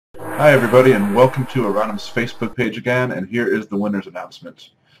Hi everybody, and welcome to Oranum's Facebook page again, and here is the winner's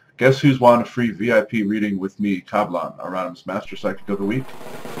announcement. Guess who's won a free VIP reading with me, KABLAN, Oranum's Master Psychic of the Week?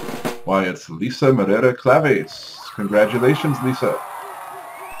 Why, it's Lisa Moreira Claves. Congratulations, Lisa.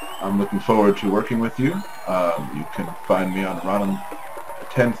 I'm looking forward to working with you. You can find me on Oranum at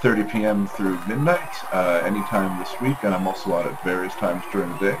 10:30 p.m. through midnight, anytime this week, and I'm also on at various times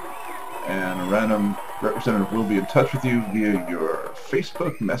during the day. And a Oranum representative will be in touch with you via your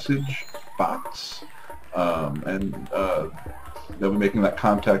Facebook message box, and they'll be making that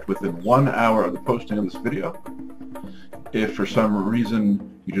contact within 1 hour of the posting of this video. If for some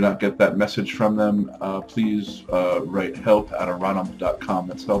reason you do not get that message from them, please write help@oranum.com.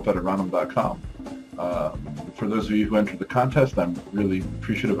 That's help@oranum.com. For those of you who entered the contest, I'm really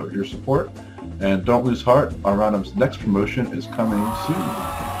appreciative of your support. And don't lose heart, Oranum's next promotion is coming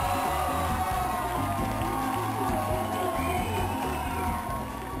soon.